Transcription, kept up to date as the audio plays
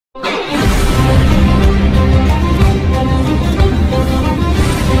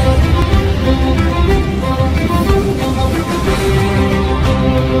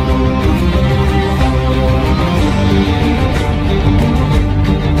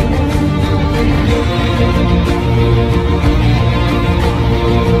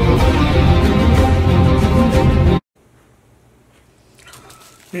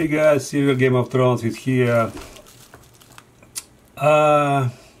Hey guys, Silver Game of Thrones is here.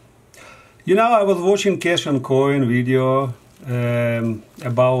 You know, I was watching Cash and Coin video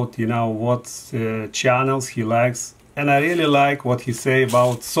about, you know, what channels he likes, and I really like what he say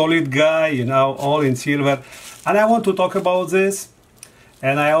about solid guy, you know, all in silver, and I want to talk about this,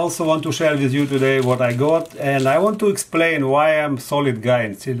 and I also want to share with you today what I got, and I want to explain why I'm solid guy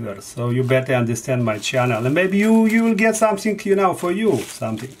in silver, so you better understand my channel, and maybe you will get something, you know, for you,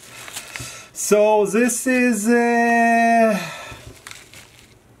 something. So this is the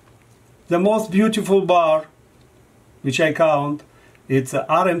most beautiful bar which I count. It's a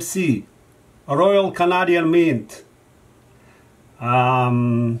RMC, Royal Canadian Mint.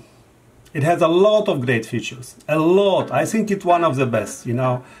 It has a lot of great features, a lot. I think it's one of the best, you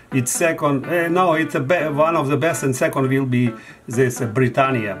know. It's second, no, it's one of the best, and second will be this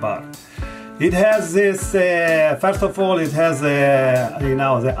Britannia bar. It has this, first of all, it has, you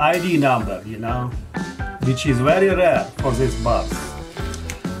know, the ID number, you know, which is very rare for this bars.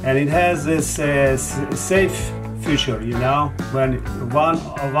 And it has this safe feature, you know, when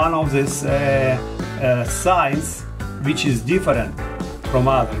one of these signs, which is different from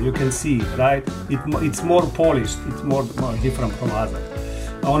other, you can see, right? It's more polished, it's more different from other.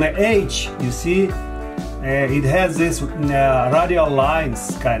 On the H, you see, it has this radial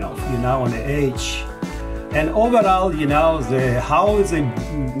lines, kind of, you know, on the H. And overall, you know, how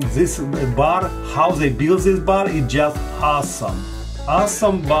this bar, how they build this bar, is just awesome.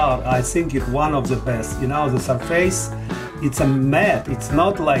 Awesome bar. I think it's one of the best. You know, the surface, it's a matte. It's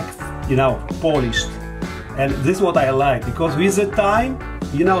not like, you know, polished. And this is what I like, because with the time,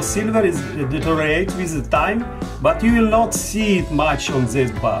 you know, silver is deteriorates with the time, but you will not see it much on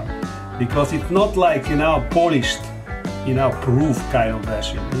this bar, because it's not like, you know, polished, you know, proof kind of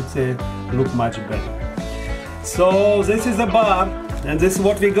version. It's look much better. So this is the bar, and this is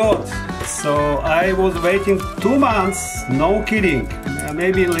what we got. So I was waiting 2 months, no kidding,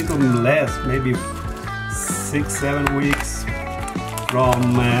 maybe a little less, maybe 6-7 weeks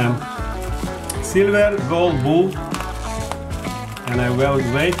from silver gold bull, and I was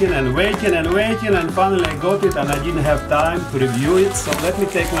waiting and waiting and waiting, and finally I got it, and I didn't have time to review it. So let me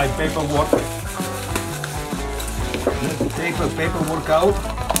take my paperwork. Let me take the paperwork out,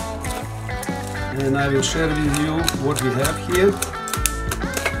 and I will share with you what we have here.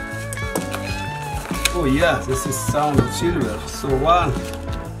 Oh yeah, this is sound of silver. So 1,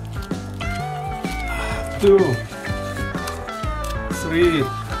 2, 3,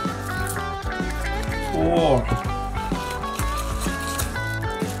 4,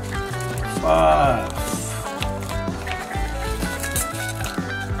 5,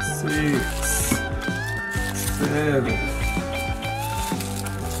 6, 7,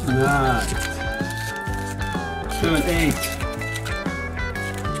 9, 8.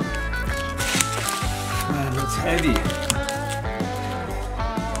 Man, that's heavy.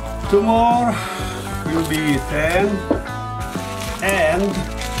 2 more will be 10, and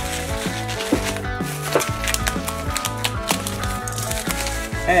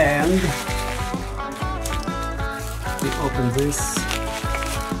we open this.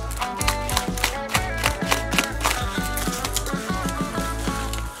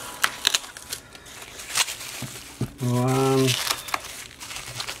 One,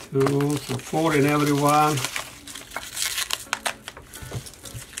 2, so 4 in every one.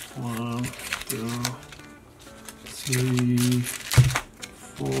 1, 2, 3,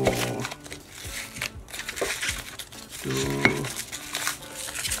 4, 2,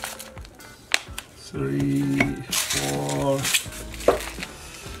 3, 4.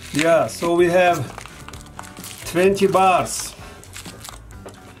 Yeah, so we have 20 bars,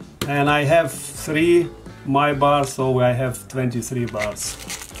 and I have 3 my bars, so I have 23 bars.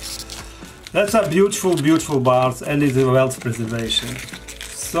 That's a beautiful, beautiful bars, and it's a wealth preservation.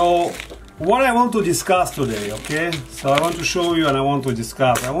 So what I want to discuss today, okay? So I want to show you, and I want to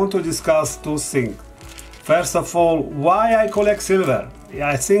discuss 2 things. First of all, why I collect silver.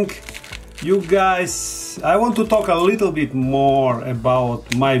 I think you guys, I want to talk a little bit more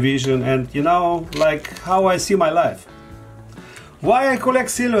about my vision, and, you know, like how I see my life. Why I collect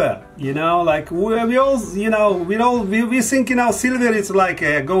silver, you know, like we all, you know, we think, you know, silver is like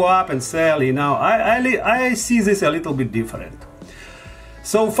go up and sell, you know. I see this a little bit different.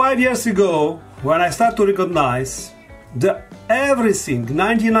 So 5 years ago, when I start to recognize everything,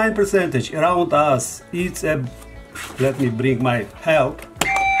 99% around us, it's a, let me bring my help.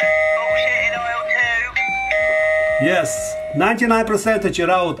 Yes, 99%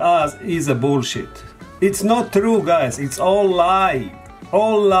 around us is a bullshit. It's not true, guys. It's all lie.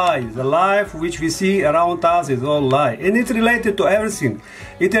 All lies. The life which we see around us is all lie. And it's related to everything.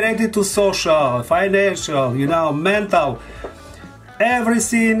 It's related to social, financial, you know, mental.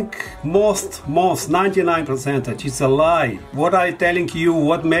 Everything, most 99% it's a lie. What I telling you,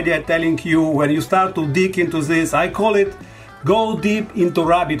 what media telling you, when you start to dig into this, I call it go deep into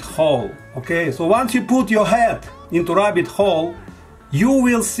rabbit hole. Okay, so once you put your head into rabbit hole, you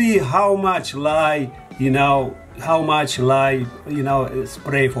will see how much lie, you know,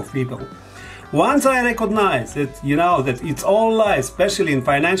 spray for people. Once I recognize that, you know, that it's all lies, especially in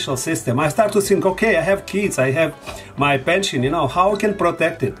financial system, I start to think, okay, I have kids, I have my pension, you know, how I can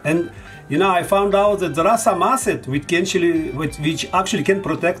protect it? And, you know, I found out that there are some assets which actually can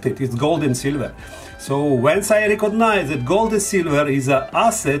protect it. It's gold and silver. So once I recognize that gold and silver is an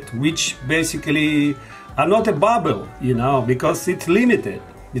asset which basically are not a bubble, you know, because it's limited.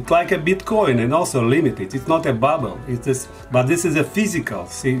 It's like a Bitcoin and also limited. It's not a bubble. It's just, but this is a physical.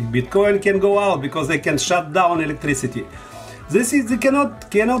 See, Bitcoin can go out because they can shut down electricity. This is, they cannot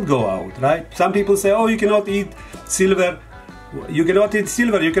go out, right? Some people say, oh, you cannot eat silver. You cannot eat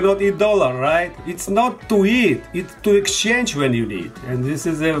silver. You cannot eat dollar, right? It's not to eat. It's to exchange when you need. And this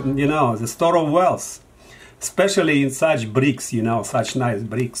is a, you know, the store of wealth, especially in such bricks, you know, such nice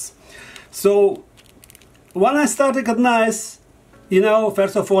bricks. So when I start to recognize, you know,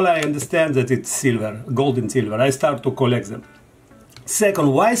 first of all, I understand that it's silver, gold and silver. I start to collect them.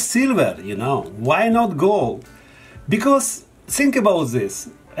 Second, why silver, you know? Why not gold? Because, think about this.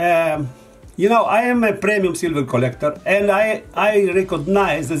 You know, I am a premium silver collector, and I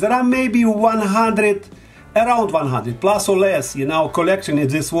recognize that there are maybe 100, around 100, plus or less, you know, collection in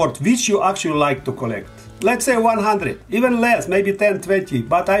this world, which you actually like to collect. Let's say 100, even less, maybe 10, 20,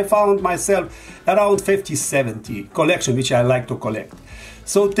 but I found myself around 50, 70 collection which I like to collect.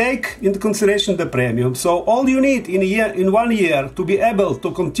 So take into consideration the premium. So all you need in 1 year to be able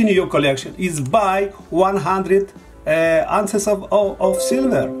to continue your collection is buy 100 ounces of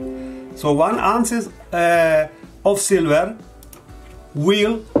silver. So 1 ounce of silver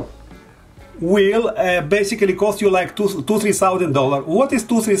will basically cost you like $2,000-3,000. What is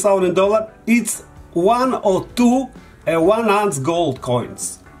 $2,000-3,000? It's 1 or 2 1 ounce gold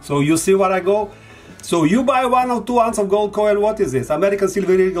coins. So you see where I go? So you buy 1 or 2 ounces of gold coin. What is this? American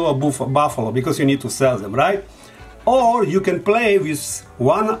Silver Eagle or Buffalo, because you need to sell them, right? Or you can play with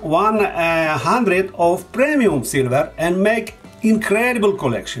 100 of premium silver and make incredible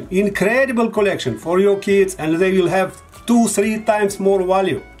collection for your kids, and they will have 2-3 times more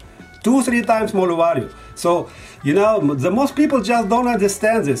value. 2-3 times more value. So, you know, the most people just don't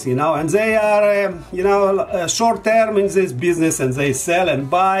understand this, you know, and they are, you know, short term in this business, and they sell and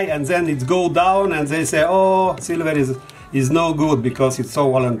buy, and then it go down, and they say, oh, silver is no good because it's so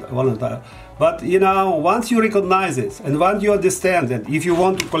volatile. But, you know, once you recognize this, and once you understand that if you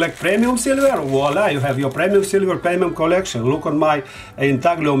want to collect premium silver, voila, you have your premium silver premium collection. Look on my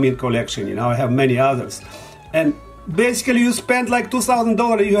Intaglio Mint collection, you know, I have many others. And basically, you spend like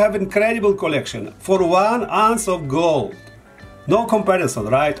 $2,000, you have incredible collection for 1 ounce of gold. No comparison,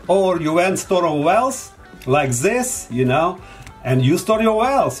 right? Or you went store of wealth like this, you know, and you store your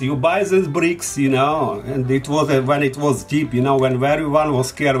wealth. You buy these bricks, you know, and it was when it was deep, you know, when everyone was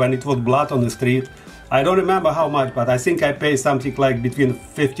scared, when it was blood on the street. I don't remember how much, but I think I paid something like between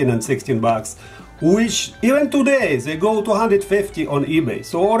 15 and 16 bucks. Which even today they go to 150 on eBay.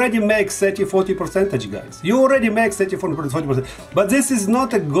 So already make 30-40%, guys. You already make 30-40%. But this is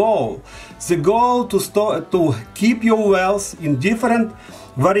not a goal. The goal to keep your wealth in different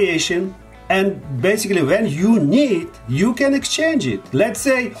variation, and basically when you need, you can exchange it. Let's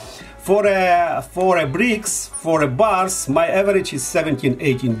say for a bricks, for a bars, my average is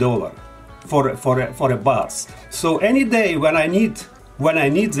 $17-18 for a bars. So any day when I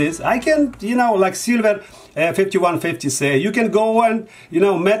need this, I can, you know, like silver 5150 say, you can go and, you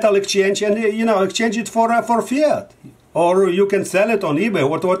know, metal exchange and, you know, exchange it for fiat. Or you can sell it on eBay,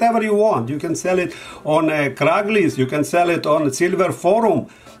 whatever you want. You can sell it on Craigslist, you can sell it on Silver Forum,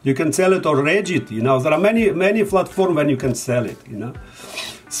 you can sell it on Reddit, you know. There are many platforms when you can sell it, you know.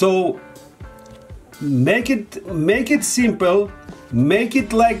 So make it simple, make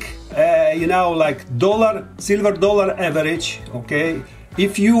it like, you know, like silver dollar average, okay?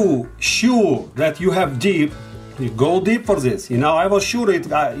 If you sure that you have deep, you go deep for this, you know. I was sure it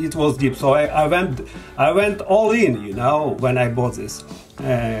was deep, so I went all in, you know, when I bought this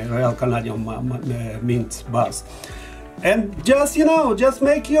Royal Canadian Mint bars. And just, you know, just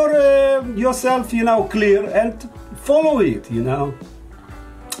make yourself, you know, clear and follow it, you know.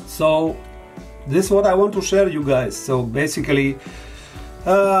 So this is what I want to share you guys. So basically,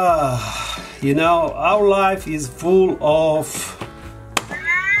 you know, our life is full of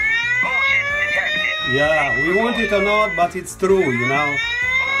Yeah, we want it or not, but it's true, you know.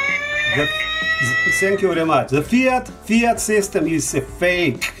 Thank you very much. The fiat system is a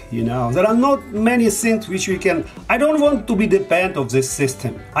fake, you know. There are not many things which we can. I don't want to be dependent of this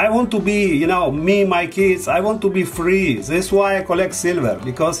system. I want to be, you know, me, my kids. I want to be free. That's why I collect silver,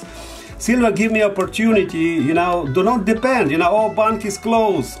 because silver give me opportunity, you know. Do not depend, you know. Oh, bank is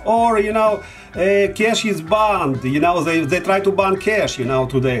closed, or you know, cash is banned. You know, they try to ban cash, you know,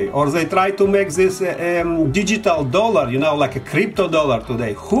 today, or they try to make this digital dollar, you know, like a crypto dollar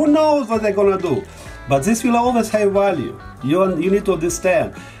today. Who knows what they're gonna do? But this will always have value. You need to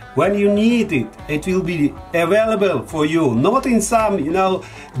understand. When you need it, it will be available for you, not in some, you know,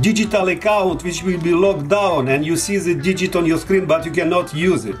 digital account which will be locked down and you see the digit on your screen, but you cannot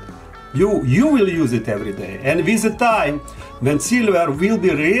use it. You will use it every day, and with the time when silver will be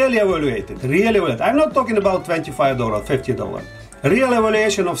really evaluated, I'm not talking about $25, $50. Real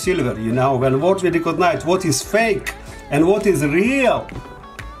evaluation of silver, you know, when what we recognize what is fake and what is real.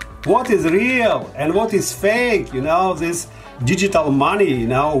 What is real and what is fake, you know, this digital money, you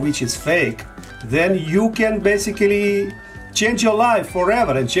know, which is fake, then you can basically change your life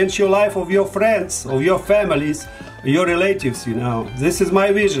forever and change your life of your friends, of your families, your relatives, you know. This is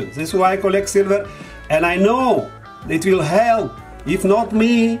my vision. This is why I collect silver, and I know it will help. If not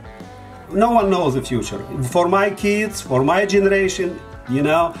me, no one knows the future. For my kids, for my generation, you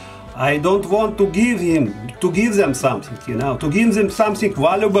know, I don't want to give them something, you know, to give them something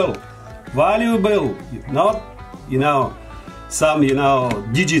valuable, not, you know, some, you know,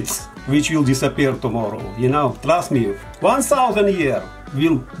 digits which will disappear tomorrow, you know. Trust me, 1,000 years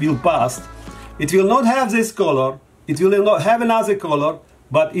will pass. It will not have this color, it will not have another color,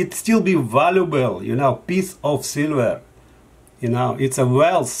 but it still be valuable, you know, piece of silver. You know, it's a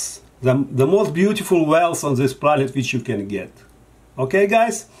wealth, the most beautiful wealth on this planet which you can get. Okay,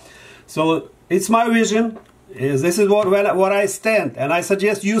 guys? So it's my vision. This is where I stand, and I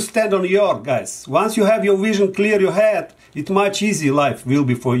suggest you stand on your, guys. Once you have your vision clear your head, it's much easier life will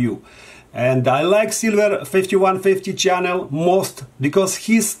be for you. And I like Silver 5150 channel most because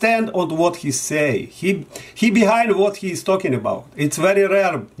he stand on what he say. He behind what he is talking about. It's very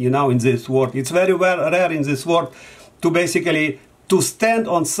rare, you know, in this world. It's very rare in this world to basically to stand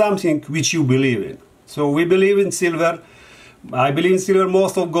on something which you believe in. So we believe in silver. I believe in silver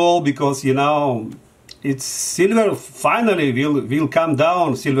most of gold because, you know, it's silver finally will come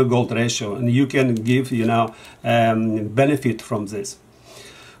down, silver gold ratio, and you can give, you know, benefit from this.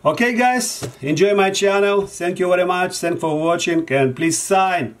 Okay, guys, enjoy my channel. Thank you very much. Thanks for watching, and please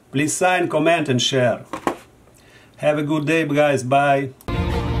sign, comment and share. Have a good day, guys. Bye.